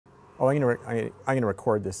Oh, I'm gonna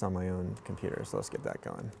record this on my own computer, so let's get that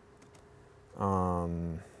going.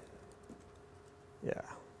 Yeah,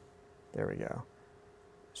 there we go.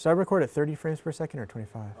 Should I record at 30 frames per second or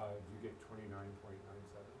 25? You get 29.97.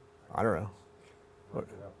 I don't know. Look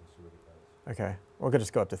it up and see what it does. Okay, we'll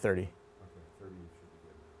just go up to 30. Okay, 30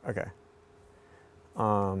 should be good. Okay.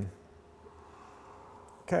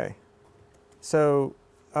 Okay. So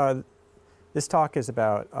this talk is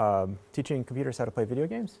about teaching computers how to play video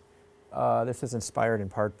games. This is inspired in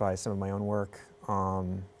part by some of my own work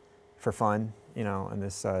for fun, you know, in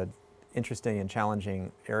this interesting and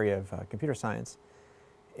challenging area of computer science.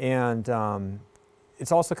 And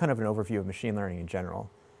it's also kind of an overview of machine learning in general,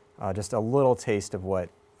 just a little taste of what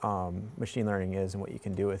machine learning is and what you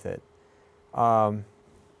can do with it.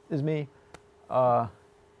 This is me. I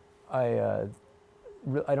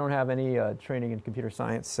don't have any training in computer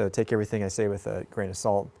science, so take everything I say with a grain of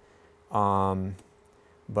salt.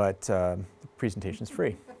 But the presentation's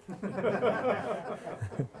free.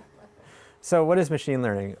 So what is machine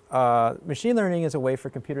learning? Machine learning is a way for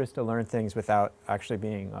computers to learn things without actually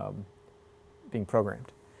being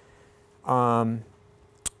programmed.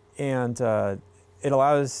 It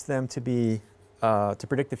allows them to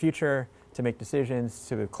predict the future, to make decisions,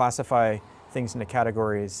 to classify things into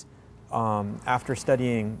categories after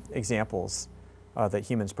studying examples that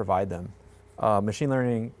humans provide them. Machine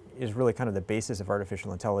learning is really kind of the basis of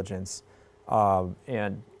artificial intelligence,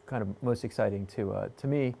 and kind of most exciting to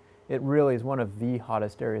me. It really is one of the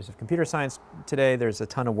hottest areas of computer science today. There's a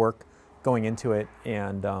ton of work going into it,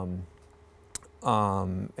 and there are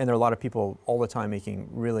a lot of people all the time making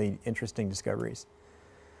really interesting discoveries.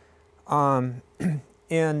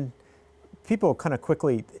 And people kind of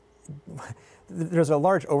quickly, there's a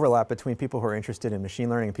large overlap between people who are interested in machine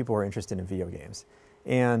learning and people who are interested in video games.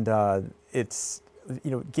 And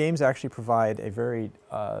games actually provide a very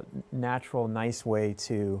natural, nice way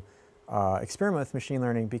to experiment with machine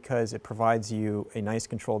learning because it provides you a nice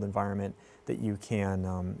controlled environment that you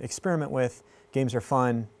can experiment with. Games are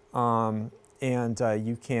fun, and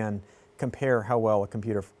you can compare how well a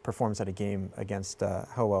computer performs at a game against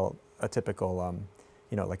how well a typical,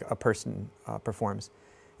 like a person performs.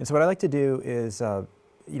 And so what I like to do is, I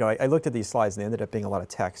looked at these slides and they ended up being a lot of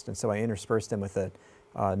text, and so I interspersed them with a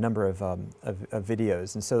number of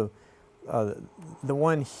videos. And so the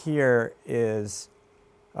one here is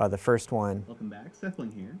the first one. Welcome back,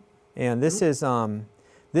 Sethling here. And this is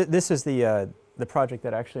this is the project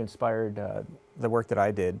that actually inspired the work that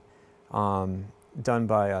I did, done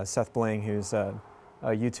by Seth Bling, who's a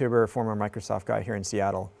YouTuber, former Microsoft guy here in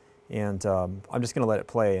Seattle. And I'm just going to let it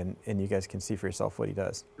play, and you guys can see for yourself what he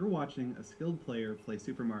does. You're watching a skilled player play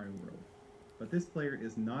Super Mario World, but this player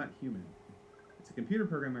is not human. It's a computer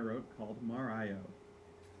program I wrote called Mar.io.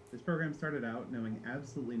 This program started out knowing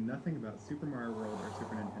absolutely nothing about Super Mario World or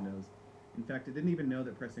Super Nintendo's. In fact, it didn't even know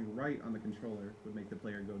that pressing right on the controller would make the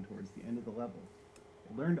player go towards the end of the level.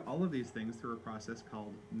 It learned all of these things through a process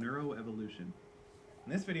called neuroevolution.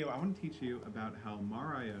 In this video, I want to teach you about how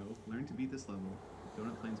Mar.io learned to beat this level,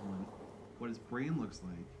 Donut Plains 1, what his brain looks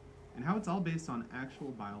like, and how it's all based on actual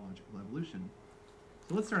biological evolution.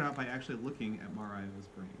 So let's start out by actually looking at Mar.io's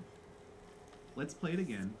brain. Let's play it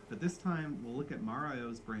again, but this time we'll look at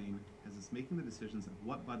Mar.io's brain as it's making the decisions of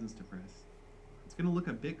what buttons to press. It's going to look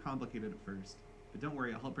a bit complicated at first, but don't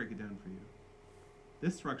worry, I'll help break it down for you.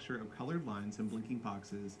 This structure of colored lines and blinking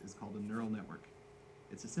boxes is called a neural network.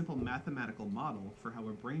 It's a simple mathematical model for how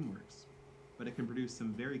a brain works, but it can produce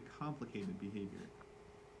some very complicated behavior.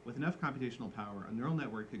 With enough computational power, a neural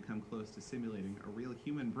network could come close to simulating a real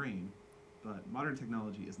human brain, but modern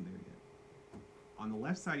technology isn't there yet. On the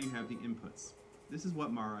left side you have the inputs. This is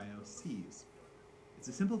what Mar.io sees. It's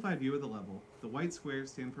a simplified view of the level. The white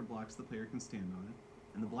squares stand for blocks the player can stand on,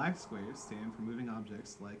 and the black squares stand for moving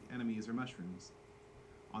objects like enemies or mushrooms.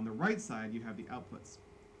 On the right side you have the outputs.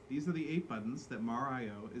 These are the 8 buttons that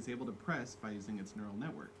Mar.io is able to press by using its neural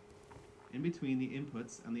network. In between the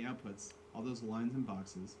inputs and the outputs, all those lines and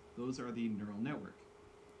boxes, those are the neural network.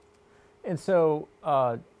 And so,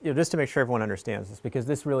 just to make sure everyone understands this, because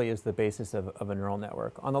this really is the basis of a neural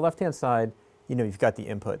network. On the left-hand side, you've got the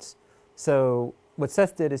inputs. So what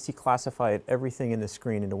Seth did is he classified everything in the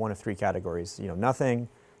screen into one of 3 categories. Nothing,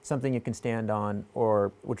 something you can stand on,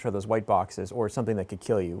 or which are those white boxes, or something that could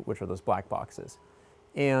kill you, which are those black boxes.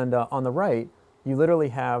 And on the right, you literally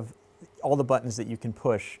have all the buttons that you can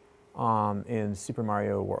push in Super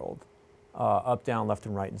Mario World, up, down, left,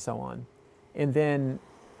 and right, and so on. And then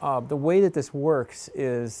the way that this works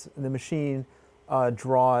is the machine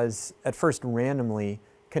draws, at first randomly,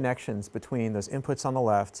 connections between those inputs on the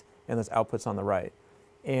left and those outputs on the right.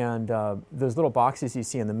 And those little boxes you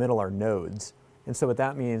see in the middle are nodes. And so what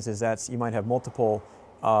that means is that you might have multiple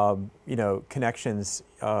connections,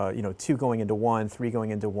 2 going into 1, 3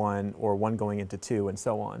 going into 1, or 1 going into 2, and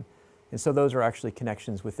so on. And so those are actually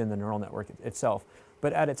connections within the neural network itself.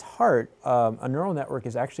 But at its heart, a neural network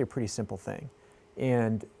is actually a pretty simple thing.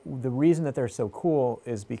 And the reason that they're so cool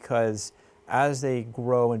is because as they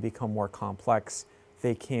grow and become more complex,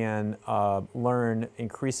 they can learn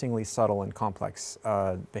increasingly subtle and complex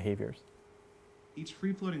behaviors. Each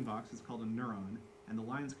free-floating box is called a neuron, and the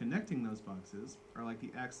lines connecting those boxes are like the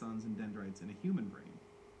axons and dendrites in a human brain.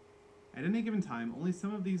 At any given time, only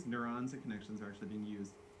some of these neurons and connections are actually being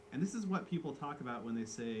used, and this is what people talk about when they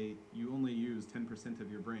say you only use 10%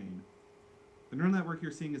 of your brain. The neural network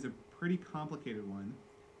you're seeing is a pretty complicated one,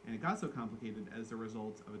 and it got so complicated as a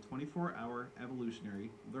result of a 24-hour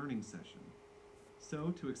evolutionary learning session.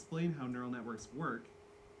 So, to explain how neural networks work,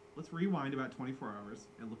 let's rewind about 24 hours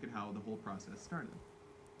and look at how the whole process started.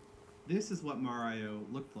 This is what MAR-IO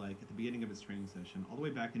looked like at the beginning of its training session, all the way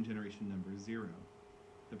back in generation number 0.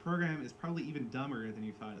 The program is probably even dumber than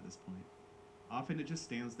you thought at this point. Often it just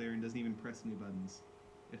stands there and doesn't even press any buttons.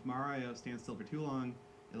 If MAR-IO stands still for too long,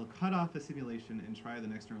 it'll cut off the simulation and try the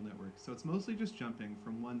next neural network, so it's mostly just jumping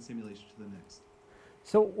from one simulation to the next.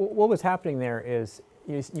 So what was happening there is,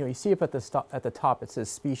 you see up at the top it says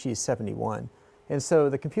species 71. And so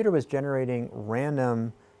the computer was generating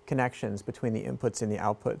random connections between the inputs and the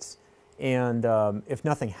outputs. And if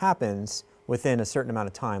nothing happens within a certain amount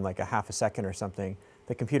of time, like a half a second or something,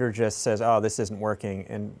 the computer just says, oh, this isn't working,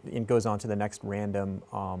 and goes on to the next random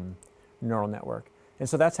neural network. And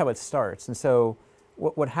so that's how it starts. And so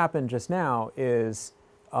what happened just now is,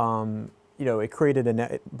 it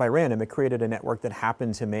created by random, it created a network that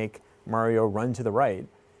happened to make MAR-IO run to the right.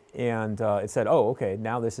 And it said, oh, okay,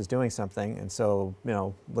 now this is doing something, and so,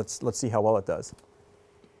 let's see how well it does.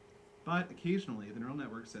 But occasionally, the neural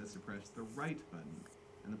network says to press the right button,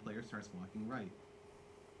 and the player starts walking right.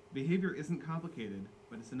 Behavior isn't complicated,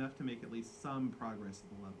 but it's enough to make at least some progress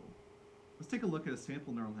at the level. Let's take a look at a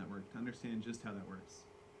sample neural network to understand just how that works.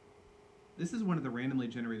 This is one of the randomly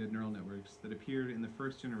generated neural networks that appeared in the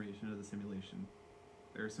first generation of the simulation.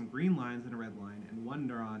 There are some green lines and a red line, and one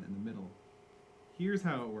neuron in the middle. Here's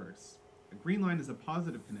how it works. A green line is a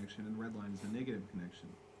positive connection, and a red line is a negative connection.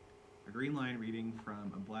 A green line reading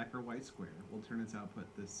from a black or white square will turn its output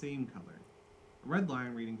the same color. A red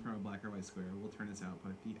line reading from a black or white square will turn its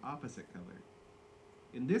output the opposite color.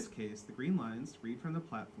 In this case, the green lines read from the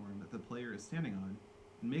platform that the player is standing on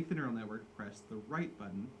and make the neural network press the right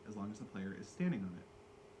button as long as the player is standing on it.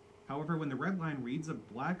 However, when the red line reads a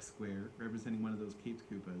black square representing one of those Caped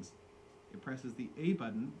Koopas, it presses the A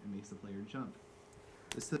button and makes the player jump.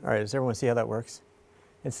 All right, does everyone see how that works?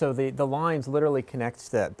 And so the lines literally connect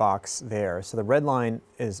to that box there. So the red line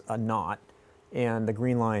is a not, and the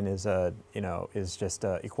green line is just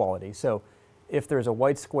equality. So if there's a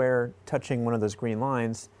white square touching one of those green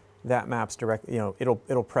lines, that maps directly,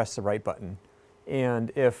 it'll press the right button.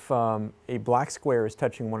 And if a black square is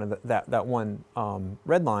touching one of that one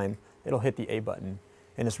red line, it'll hit the A button.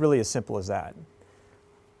 And it's really as simple as that.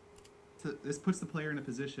 So this puts the player in a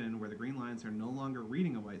position where the green lines are no longer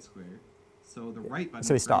reading a white square, so the right button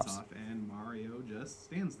turns off and MAR-IO just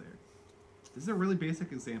stands there. This is a really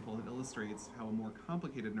basic example that illustrates how a more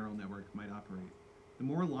complicated neural network might operate. The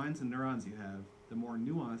more lines and neurons you have, the more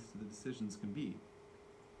nuanced the decisions can be.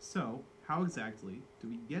 So, how exactly do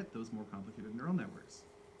we get those more complicated neural networks?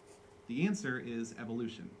 The answer is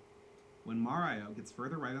evolution. When MAR-IO gets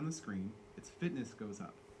further right on the screen, its fitness goes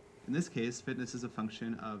up. In this case, fitness is a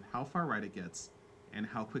function of how far right it gets and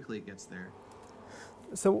how quickly it gets there.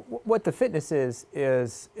 So what the fitness is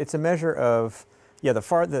it's a measure of, the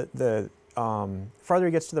farther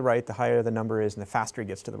it gets to the right, the higher the number is, and the faster it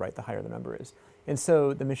gets to the right, the higher the number is. And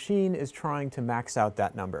so the machine is trying to max out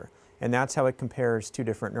that number, and that's how it compares two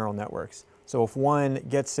different neural networks. So if one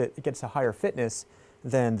gets a higher fitness,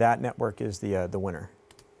 then that network is the winner.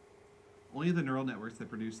 Only the neural networks that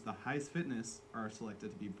produce the highest fitness are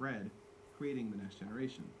selected to be bred, creating the next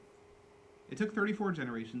generation. It took 34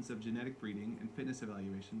 generations of genetic breeding and fitness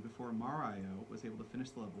evaluation before MAR-IO was able to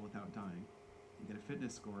finish the level without dying and get a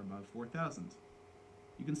fitness score above 4,000.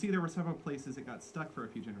 You can see there were several places it got stuck for a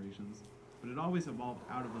few generations, but it always evolved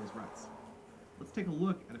out of those ruts. Let's take a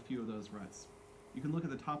look at a few of those ruts. You can look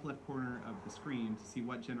at the top left corner of the screen to see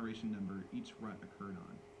what generation number each rut occurred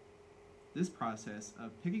on. This process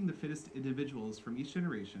of picking the fittest individuals from each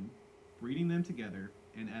generation, breeding them together,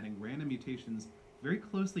 and adding random mutations very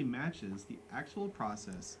closely matches the actual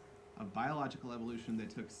process of biological evolution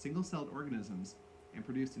that took single-celled organisms and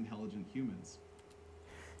produced intelligent humans.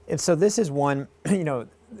 And so this is one,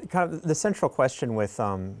 kind of the central question with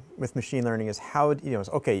machine learning is how,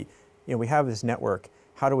 okay, we have this network,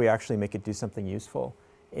 how do we actually make it do something useful?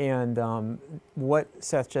 And what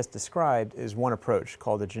Seth just described is one approach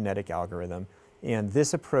called a genetic algorithm. And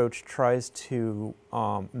this approach tries to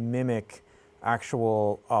mimic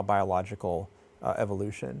actual biological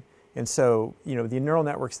evolution. And so, the neural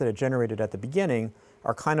networks that it generated at the beginning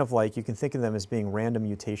are kind of like, you can think of them as being random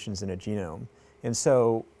mutations in a genome. And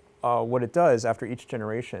so what it does after each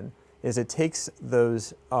generation is it takes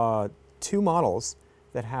those two models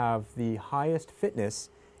that have the highest fitness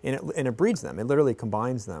and it breeds them. It literally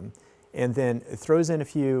combines them. And then it throws in a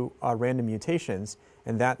few random mutations,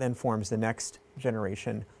 and that then forms the next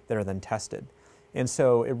generation that are then tested. And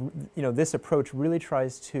so this approach really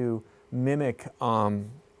tries to mimic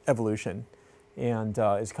evolution, and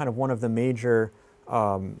is kind of one of the major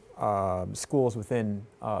schools within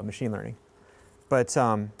machine learning. But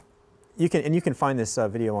you can find this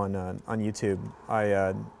video on YouTube.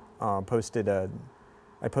 I posted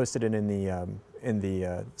it in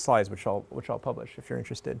the slides, which I'll publish if you're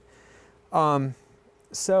interested.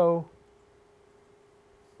 So,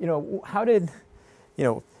 how did,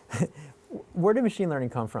 where did machine learning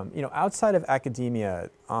come from? Outside of academia,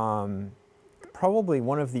 probably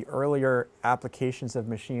one of the earlier applications of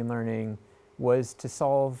machine learning was to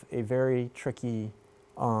solve a very tricky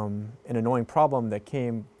and annoying problem that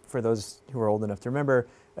came, for those who are old enough to remember,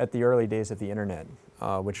 at the early days of the internet,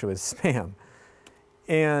 which was spam.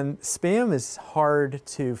 And spam is hard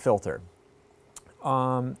to filter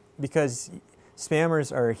because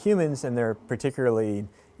spammers are humans, and they're particularly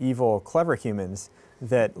evil, clever humans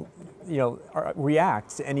that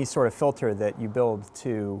react to any sort of filter that you build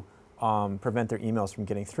to prevent their emails from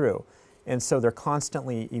getting through. And so they're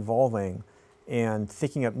constantly evolving and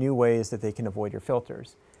thinking up new ways that they can avoid your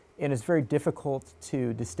filters. And it's very difficult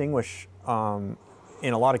to distinguish, in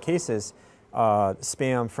a lot of cases,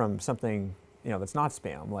 spam from something that's not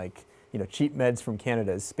spam. Like, cheap meds from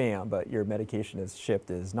Canada is spam, but your medication is shipped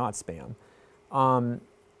is not spam. The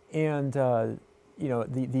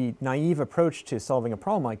naive approach to solving a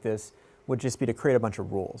problem like this would just be to create a bunch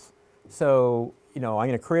of rules. So, I'm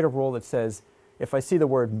going to create a rule that says, if I see the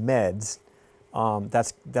word meds,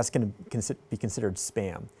 that's going to be considered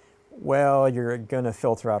spam. Well, you're going to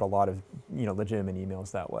filter out a lot of legitimate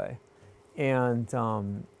emails that way, and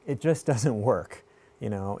it just doesn't work.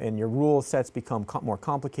 And your rule sets become more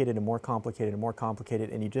complicated and more complicated and more complicated,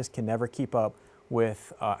 and you just can never keep up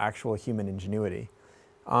with actual human ingenuity.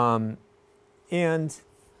 And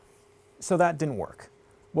so that didn't work.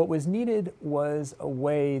 What was needed was a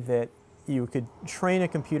way that you could train a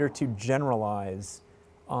computer to generalize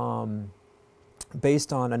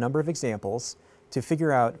based on a number of examples to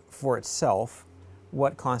figure out for itself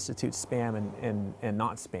what constitutes spam and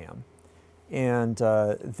not spam. And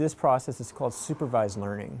this process is called supervised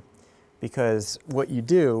learning, because what you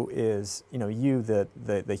do is, you,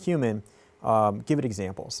 the human, give it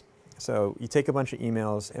examples. So you take a bunch of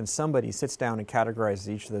emails, and somebody sits down and categorizes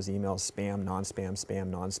each of those emails: spam, non-spam, spam,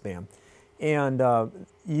 non-spam. And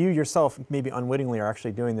you yourself, maybe unwittingly, are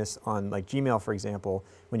actually doing this on, like, Gmail, for example.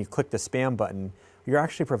 When you click the spam button, you're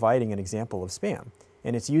actually providing an example of spam.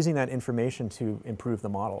 And it's using that information to improve the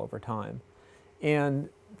model over time. And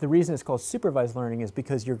the reason it's called supervised learning is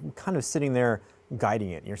because you're kind of sitting there guiding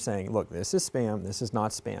it. You're saying, look, this is spam, this is not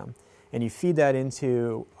spam. And you feed that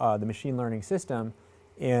into the machine learning system,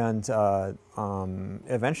 and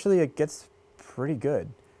eventually it gets pretty good,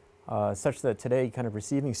 such that today kind of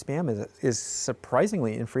receiving spam is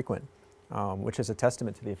surprisingly infrequent, which is a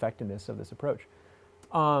testament to the effectiveness of this approach.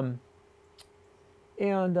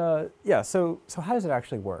 Yeah, so how does it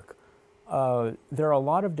actually work? There are a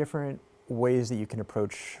lot of different ways that you can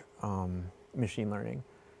approach machine learning.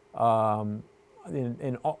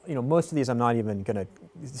 Most of these I'm not even going to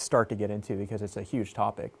start to get into because it's a huge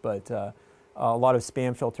topic, but a lot of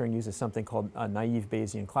spam filtering uses something called a naive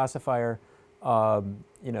Bayesian classifier. These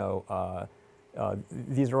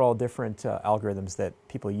are all different algorithms that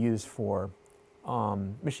people use for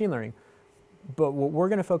machine learning. But what we're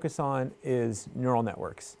going to focus on is neural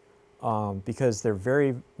networks, because they're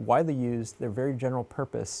very widely used, they're very general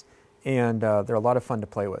purpose, and they're a lot of fun to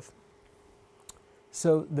play with.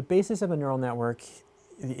 So the basis of a neural network,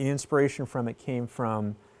 the inspiration from it came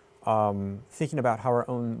from thinking about how our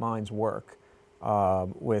own minds work.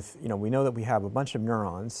 We know that we have a bunch of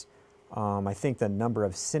neurons. I think the number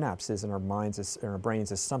of synapses in our minds, in our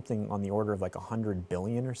brains, is something on the order of like 100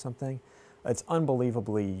 billion or something. It's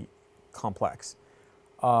unbelievably complex.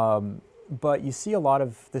 But you see a lot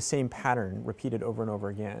of the same pattern repeated over and over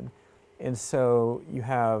again. And so you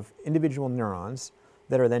have individual neurons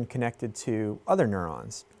that are then connected to other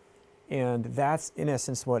neurons. And that's, in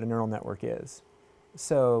essence, what a neural network is.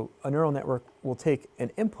 So a neural network will take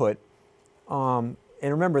an input, and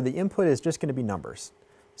remember, the input is just going to be numbers.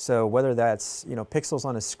 So whether that's pixels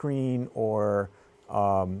on a screen, or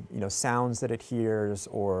sounds that it hears,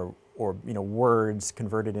 or words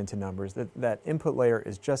converted into numbers, that input layer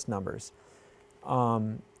is just numbers.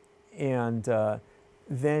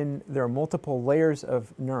 Then there are multiple layers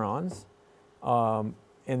of neurons,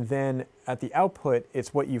 and then at the output,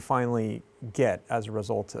 it's what you finally get as a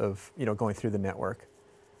result of going through the network.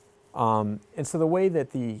 And so the way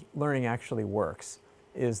that the learning actually works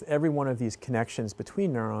is every one of these connections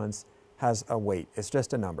between neurons has a weight. It's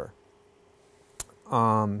just a number.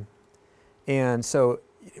 And so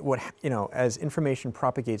as information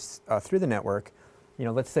propagates through the network,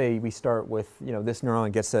 let's say we start with this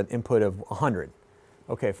neuron gets an input of 100.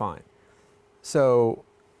 Okay, fine. So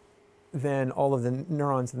then all of the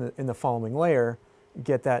neurons in the following layer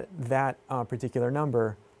get that particular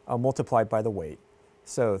number multiplied by the weight.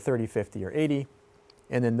 So 30, 50, or 80.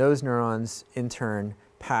 And then those neurons, in turn,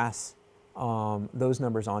 pass those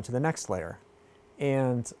numbers on to the next layer.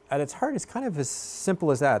 And at its heart, it's kind of as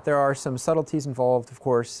simple as that. There are some subtleties involved, of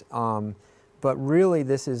course, but really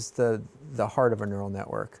this is the heart of a neural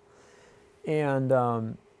network. And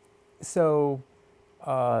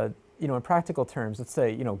in practical terms, let's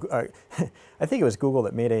say, I think it was Google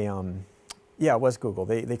that made yeah, it was Google.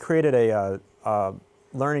 They created a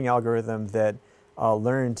learning algorithm that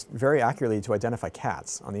learned very accurately to identify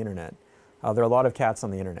cats on the internet. There are a lot of cats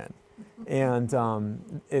on the internet. And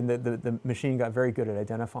the machine got very good at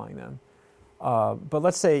identifying them. But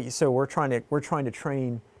let's say, so we're trying to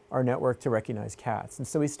train our network to recognize cats. And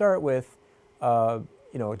so we start with,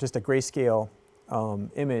 just a grayscale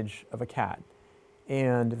image of a cat.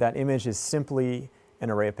 And that image is simply an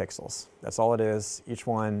array of pixels. That's all it is. Each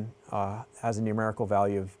one has a numerical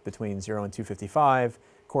value of between 0 and 255,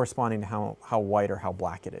 corresponding to how white or how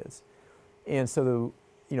black it is. And so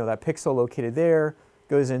that pixel located there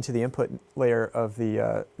goes into the input layer of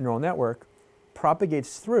the neural network,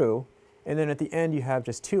 propagates through, and then at the end you have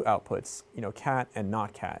just two outputs, cat and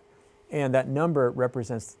not cat. And that number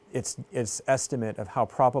represents its estimate of how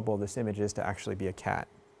probable this image is to actually be a cat.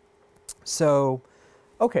 So,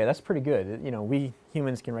 okay, that's pretty good. We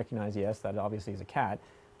humans can recognize, yes, that obviously is a cat.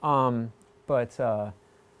 I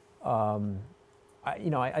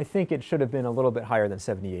think it should have been a little bit higher than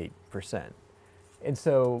 78%. And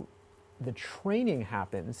so the training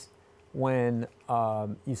happens when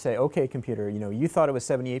you say, okay, computer, you thought it was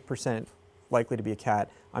 78% likely to be a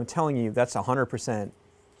cat. I'm telling you that's 100%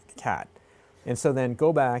 cat. And so then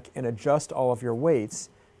go back and adjust all of your weights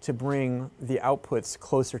to bring the outputs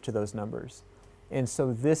closer to those numbers. And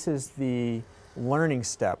so this is the learning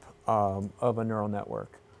step of a neural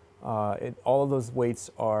network. All of those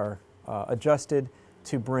weights are adjusted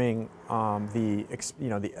to bring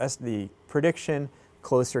the prediction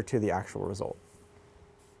closer to the actual result.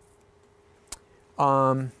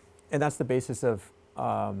 And that's the basis of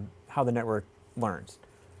how the network learns.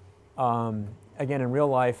 Again, in real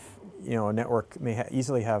life, a network may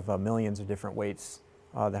easily have millions of different weights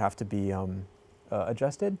that have to be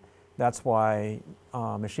adjusted. That's why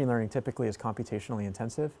machine learning typically is computationally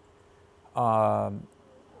intensive.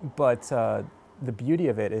 But the beauty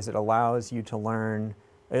of it is it allows you to learn,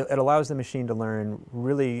 it allows the machine to learn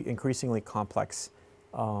really increasingly complex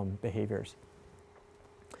behaviors.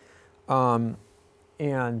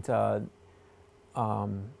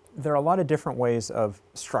 There are a lot of different ways of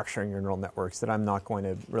structuring your neural networks that I'm not going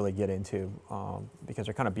to really get into because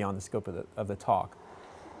they're kind of beyond the scope of the talk.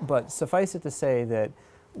 But suffice it to say that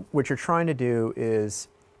what you're trying to do is,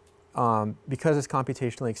 because it's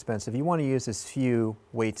computationally expensive, you want to use as few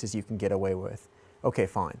weights as you can get away with. Okay,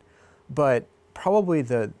 fine. But probably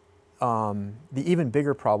the even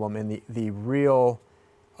bigger problem and the real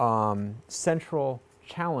central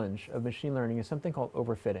challenge of machine learning is something called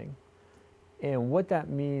overfitting. And what that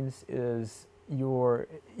means is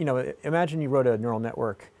imagine you wrote a neural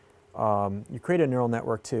network, you created a neural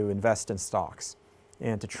network to invest in stocks.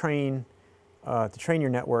 And to train your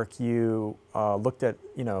network, you looked at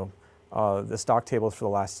the stock tables for the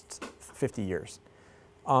last 50 years,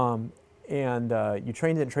 and you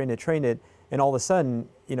trained it, and all of a sudden,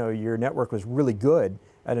 your network was really good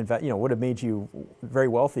at would have made you very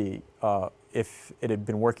wealthy if it had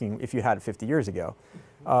been working, if you had it 50 years ago.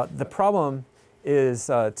 The problem is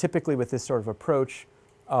typically with this sort of approach,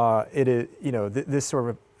 this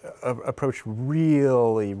sort of approach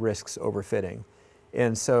really risks overfitting.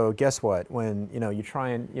 And so guess what? When you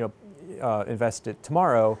try and invest it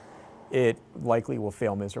tomorrow, it likely will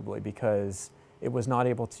fail miserably because it was not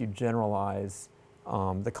able to generalize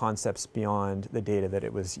the concepts beyond the data that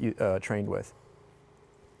it was trained with.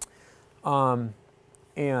 So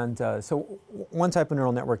one type of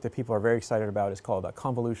neural network that people are very excited about is called a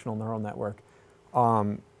convolutional neural network.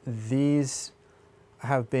 These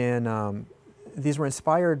have been, these were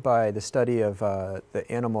inspired by the study of the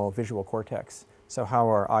animal visual cortex, so how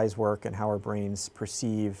our eyes work and how our brains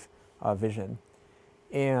perceive vision.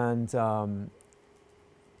 And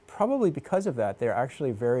probably because of that, they're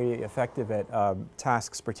actually very effective at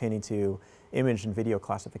tasks pertaining to image and video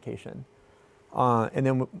classification. And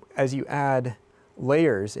then as you add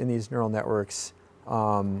layers in these neural networks,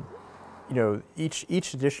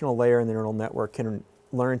 each additional layer in the neural network can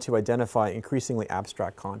learn to identify increasingly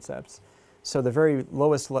abstract concepts. So the very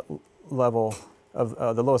lowest level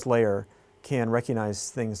of the lowest layer can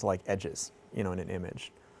recognize things like edges, in an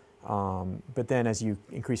image. But then as you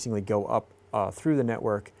increasingly go up through the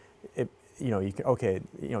network,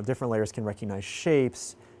 different layers can recognize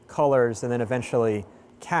shapes, colors, and then eventually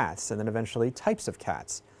cats, and then eventually types of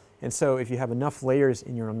cats. And so if you have enough layers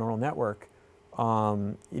in your neural network,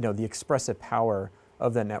 the expressive power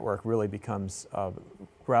of that network really becomes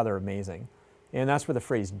rather amazing. And that's where the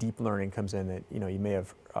phrase deep learning comes in that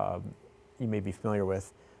you may be familiar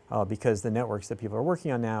with, because the networks that people are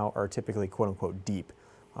working on now are typically quote unquote deep,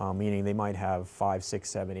 meaning they might have 5, 6,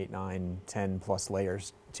 7, 8, 9, 10 plus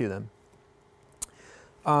layers to them.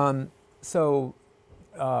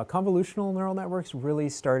 Convolutional neural networks really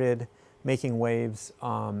started making waves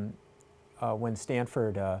when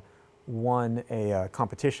Stanford won a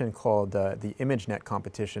competition called the ImageNet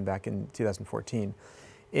competition back in 2014.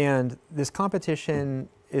 And this competition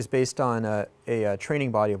is based on a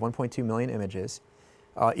training body of 1.2 million images.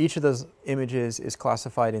 Each of those images is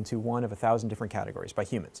classified into one of 1,000 different categories by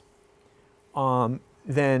humans.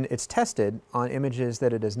 Then it's tested on images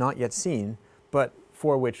that it has not yet seen, but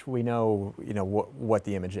for which we know, what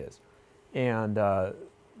the image is. And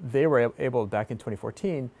they were able, back in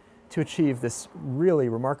 2014, to achieve this really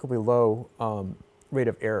remarkably low rate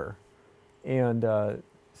of error. And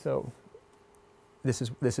so this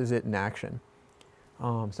is it in action.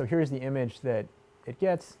 So here's the image that it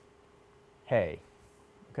gets. Hay.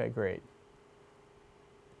 Okay, great.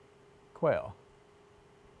 Quail.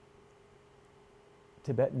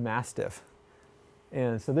 Tibetan Mastiff.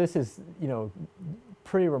 And so this is,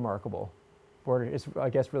 pretty remarkable. It's, I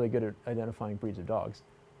guess, really good at identifying breeds of dogs.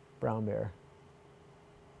 Brown bear.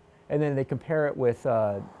 And then they compare it with,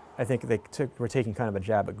 I think were taking kind of a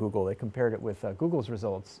jab at Google. They compared it with Google's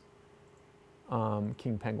results.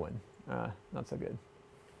 King penguin, not so good.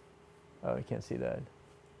 Oh, you can't see that.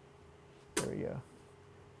 There we go.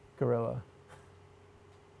 Gorilla.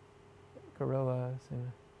 Gorilla,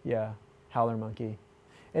 yeah, howler monkey.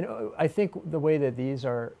 And I think the way that these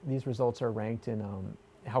results are ranked in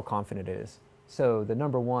how confident it is. So the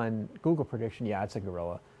 #1 Google prediction, yeah, it's a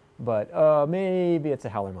gorilla, but maybe it's a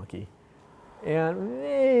howler monkey, and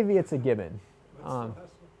maybe it's a gibbon,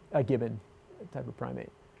 a gibbon type of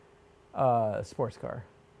primate, sports car,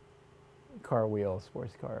 car wheel,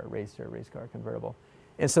 sports car, race car, convertible,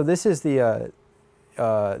 and so this is the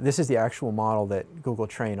actual model that Google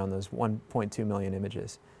trained on those 1.2 million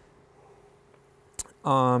images.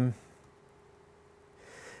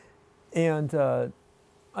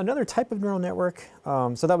 Another type of neural network,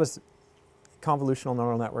 so that was convolutional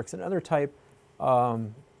neural networks. Another type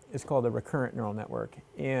is called a recurrent neural network.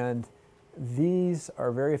 And these are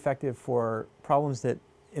very effective for problems that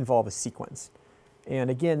involve a sequence. And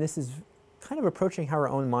again, this is kind of approaching how our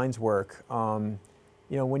own minds work. When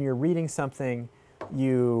you're reading something,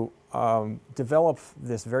 you develop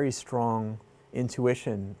this very strong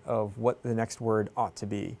intuition of what the next word ought to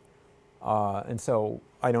be. And so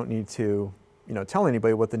I don't need to tell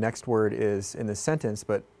anybody what the next word is in this sentence,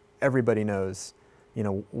 but everybody knows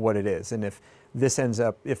what it is. And if this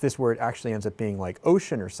word actually ends up being like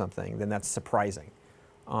ocean or something, then that's surprising.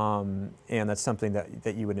 And that's something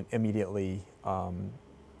that you would immediately,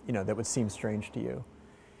 that would seem strange to you.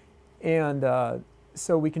 And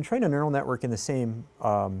so we can train a neural network in the same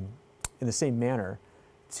manner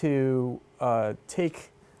to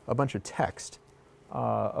take a bunch of text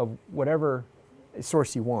of whatever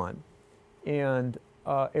source you want, and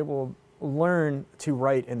it will learn to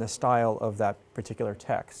write in the style of that particular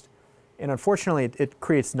text. And unfortunately, it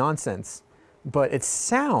creates nonsense, but it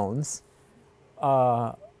sounds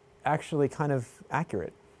actually kind of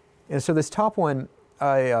accurate. And so this top one,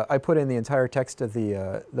 I put in the entire text of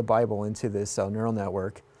the Bible into this neural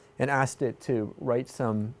network and asked it to write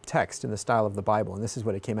some text in the style of the Bible, and this is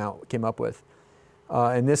what it came up with.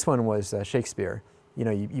 And this one was Shakespeare. you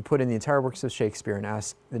know, you put in the entire works of Shakespeare and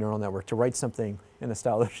ask the neural network to write something in the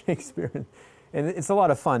style of Shakespeare. And it's a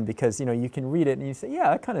lot of fun because, you know, you can read it and you say,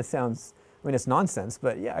 yeah, that kind of sounds, I mean, it's nonsense,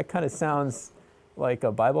 but yeah, it kind of sounds like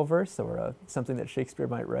a Bible verse or something that Shakespeare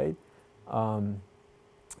might write. And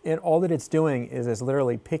all that it's doing is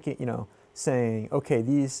literally picking, you know, saying, okay,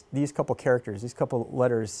 these couple characters, these couple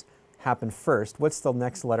letters happen first. What's the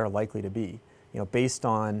next letter likely to be? You know, based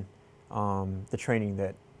on the training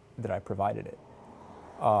that I provided it.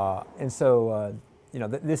 And so, you know,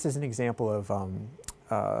 this is an example of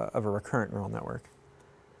a recurrent neural network.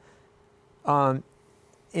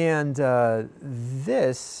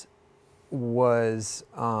 This was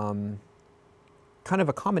kind of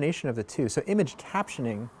a combination of the two. So image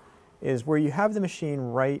captioning is where you have the machine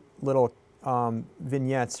write little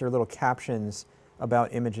vignettes or little captions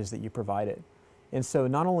about images that you provide it. And so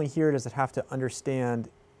not only here does it have to understand,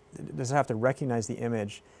 does it have to recognize the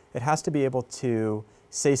image, it has to be able to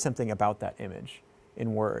say something about that image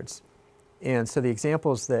in words. And so the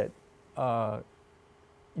examples that that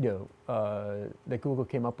Google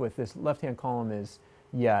came up with, this left-hand column is,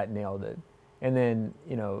 yeah, it nailed it. And then,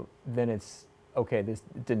 you know, then it's, okay, this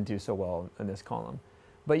didn't do so well in this column.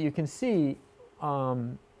 But you can see, I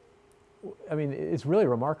mean, it's really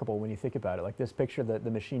remarkable when you think about it. Like this picture that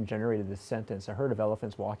the machine generated this sentence, a herd of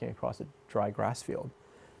elephants walking across a dry grass field.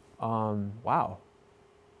 Wow.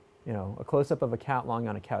 You know, a close-up of a cat lying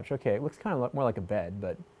on a couch. Okay, it looks kind of more like a bed,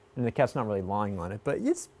 but, and the cat's not really lying on it, but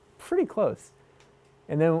it's pretty close.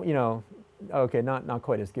 And then, you know, okay, not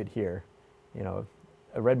quite as good here. You know,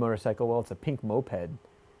 a red motorcycle, well, it's a pink moped,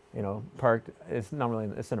 you know, parked, it's not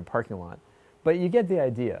really, it's in a parking lot. But you get the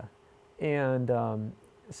idea. And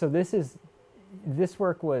so this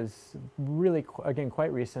work was really, again,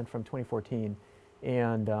 quite recent from 2014,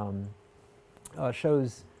 and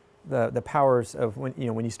shows the powers of when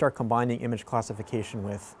you start combining image classification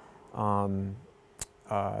with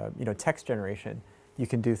text generation, you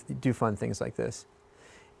can do fun things like this.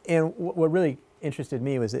 And what really interested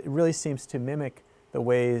me was it really seems to mimic the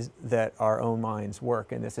ways that our own minds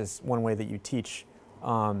work, and this is one way that you teach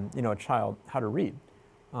a child how to read.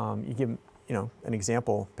 You give them an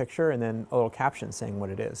example picture and then a little caption saying what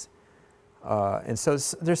it is. And so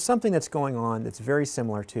there's something that's going on that's very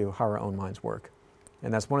similar to how our own minds work.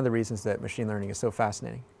 And that's one of the reasons that machine learning is so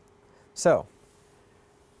fascinating. So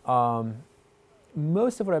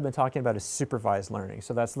most of what I've been talking about is supervised learning.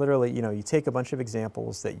 So that's literally, you take a bunch of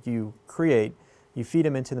examples that you create, you feed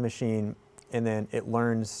them into the machine, and then it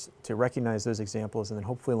learns to recognize those examples and then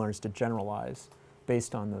hopefully learns to generalize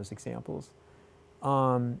based on those examples.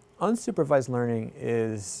 Unsupervised learning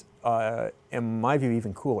is, in my view,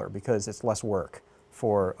 even cooler because it's less work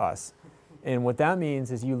for us. And what that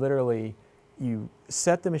means is you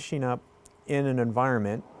set the machine up in an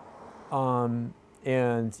environment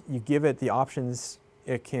and you give it the options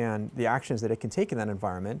the actions that it can take in that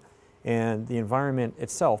environment, and the environment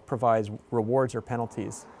itself provides rewards or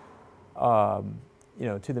penalties to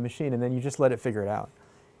the machine, and then you just let it figure it out.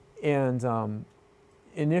 And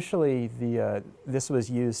initially, this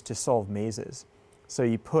was used to solve mazes. So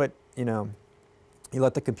you let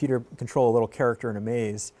the computer control a little character in a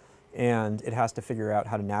maze, and it has to figure out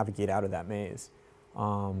how to navigate out of that maze,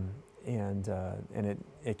 and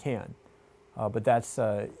it can. But that's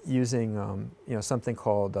using something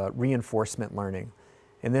called reinforcement learning,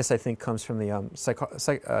 and this I think comes from the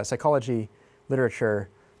psychology literature,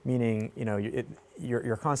 meaning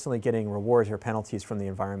you're constantly getting rewards or penalties from the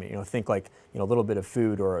environment. Think like a little bit of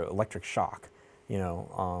food or electric shock,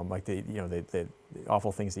 like the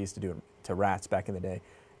awful things they used to do to rats back in the day,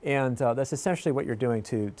 and that's essentially what you're doing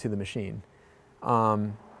to the machine,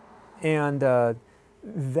 and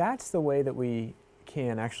that's the way that we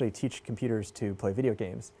can actually teach computers to play video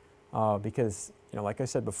games, because like I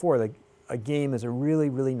said before, a game is a really,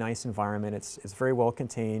 really nice environment. It's very well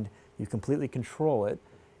contained. You completely control it,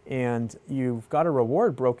 and you've got a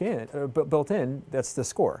reward built in. That's the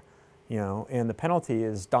score, and the penalty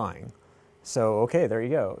is dying. So okay, there you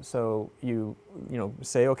go. So you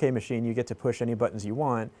say, okay, machine, you get to push any buttons you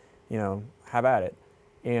want. Have at it,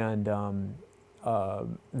 and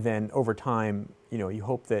then over time, you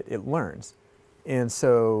hope that it learns. And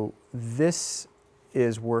so this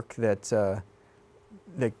is work that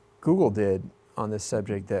that Google did on this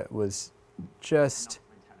subject that was just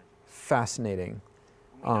fascinating.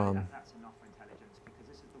 We know that that's enough for intelligence because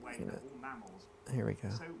this is the way that all mammals. Here we go.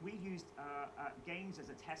 So we used games as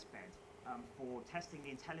a test bed for testing the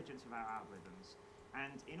intelligence of our algorithms.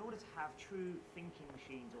 And in order to have true thinking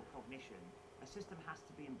machines or cognition, a system has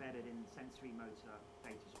to be embedded in sensory motor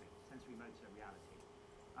data streams, sensory motor reality.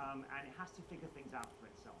 And it has to figure things out for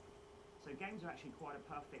itself. So games are actually quite a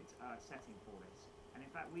perfect setting for this. And in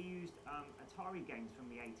fact, we used Atari games from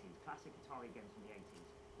the 80s, classic Atari games from the 80s,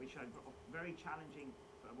 which are very challenging,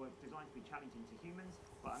 were designed to be challenging to humans,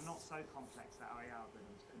 but are not so complex that our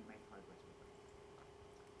algorithms couldn't make progress with them.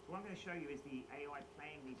 So what I'm going to show you is the AI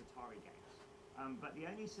playing these Atari games. But the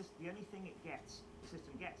only thing the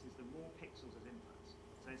system gets is the raw pixels as inputs.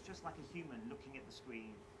 So it's just like a human looking at the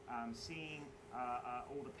screen, seeing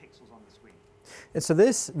all the pixels on the screen. And so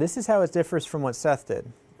this is how it differs from what Seth did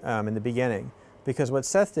in the beginning. Because what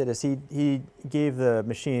Seth did is he gave the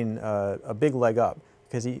machine a big leg up,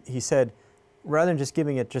 because he said, rather than just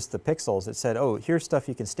giving it just the pixels, it said, oh, here's stuff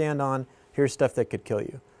you can stand on, here's stuff that could kill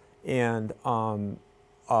you. And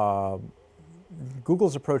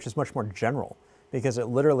Google's approach is much more general, because it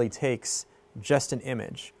literally takes just an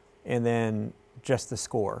image and then just the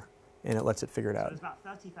score, and it lets it figure it out. So there's about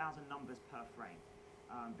 30,000 numbers per frame,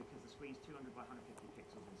 because the screen's 200 by 150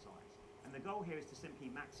 pixels in size. And the goal here is to simply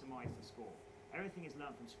maximize the score. Everything is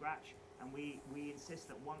learned from scratch, and we insist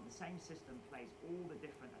that the same system plays all the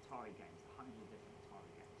different Atari games, the hundreds of different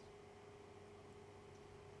Atari games.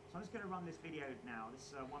 So I'm just going to run this video now. This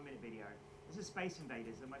is a 1-minute video. This is Space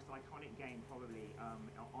Invaders, the most iconic game probably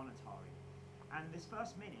on Atari. And this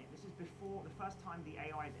first minute, this is before the first time the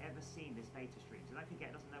AI has ever seen this data stream. So don't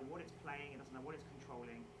forget, it doesn't know what it's playing, it doesn't know what it's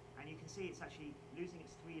controlling, and you can see it's actually losing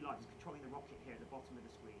its 3 lives. It's controlling the rocket here at the bottom of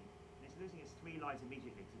the screen, and it's losing its 3 lives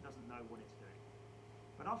immediately because it doesn't know what it's doing.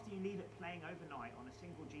 But after you leave it playing overnight on a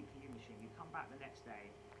single GPU machine, you come back the next day,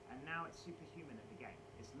 and now it's superhuman at the game.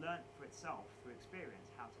 It's learnt for itself, through experience,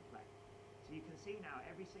 how to play. So you can see now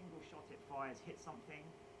every single shot it fires hits something.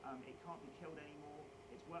 It can't be killed anymore.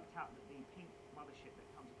 It's worked out that the pink mothership that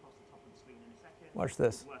comes across the top of the screen in a second Watch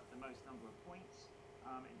this. is worth the most number of points.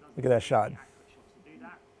 It does Look at that shot. accurate shots to do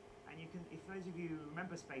that. And you can, if those of you who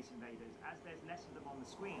remember Space Invaders, as there's less of them on the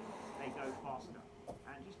screen, they go faster.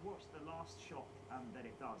 And just watch the last shot that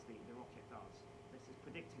it does, the rocket does. This is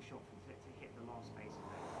predicting shot to hit the last Space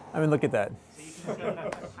Invader. I mean, look at that. So you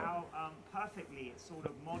can see how perfectly it sort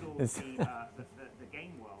of models the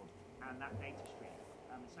game world and that data stream.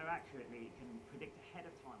 So accurately, it can predict ahead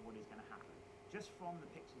of time what is going to happen, just from the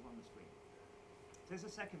pixels on the screen. So this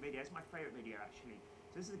is the second video. It's my favorite video, actually.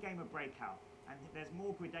 So this is a game of Breakout, and there's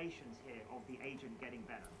more gradations here of the agent getting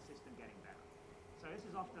better, the system getting better. So this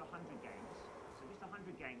is after 100 games. So just 100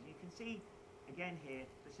 games. You can see, again here,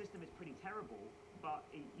 the system is pretty terrible, but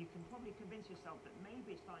you can probably convince yourself that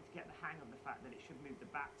maybe it's starting to get the hang of the fact that it should move the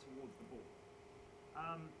bat towards the ball.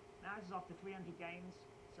 Now this is after 300 games,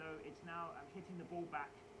 so it's now hitting the ball back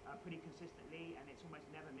pretty consistently, and it's almost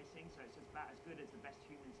never missing, so it's about as good as the best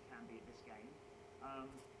humans can be at this game.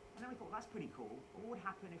 And then we thought, that's pretty cool. What would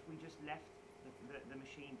happen if we just left the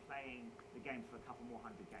machine playing the game for a couple more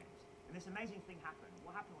 100 games? And this amazing thing happened.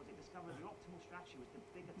 What happened was it discovered the optimal strategy was to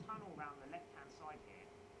dig a tunnel around the left-hand side here,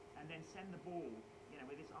 and then send the ball,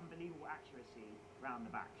 with this unbelievable accuracy around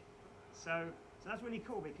the back. So that's really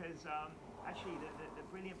cool, because actually the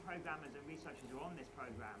brilliant programmers and researchers who are on this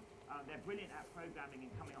program, they're brilliant at programming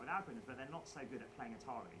and coming up with algorithms, but they're not so good at playing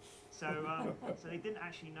Atari. So so they didn't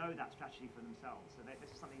actually know that strategy for themselves. So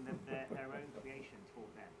this is something that their own creation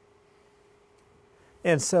taught them.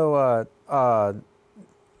 And so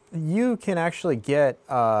you can actually get,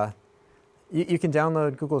 you can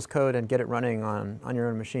download Google's code and get it running on your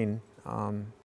own machine.